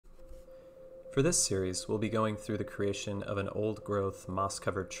For this series, we'll be going through the creation of an old-growth,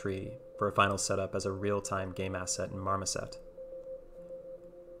 moss-covered tree for a final setup as a real-time game asset in Marmoset.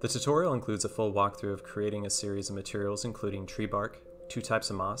 The tutorial includes a full walkthrough of creating a series of materials including tree bark, 2 types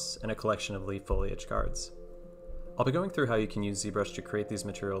of moss, and a collection of leaf foliage cards. I'll be going through how you can use Zbrush to create these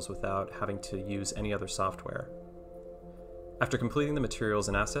materials without having to use any other software. After completing the materials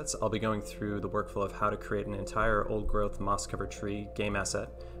and assets, I'll be going through the workflow of how to create an entire old-growth moss-covered tree game asset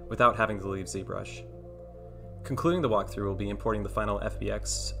without having to leave Zbrush. Concluding the walkthrough, we'll be importing the final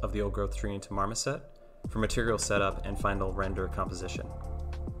FBX of the old-growth tree into Marmoset for material setup and final render composition.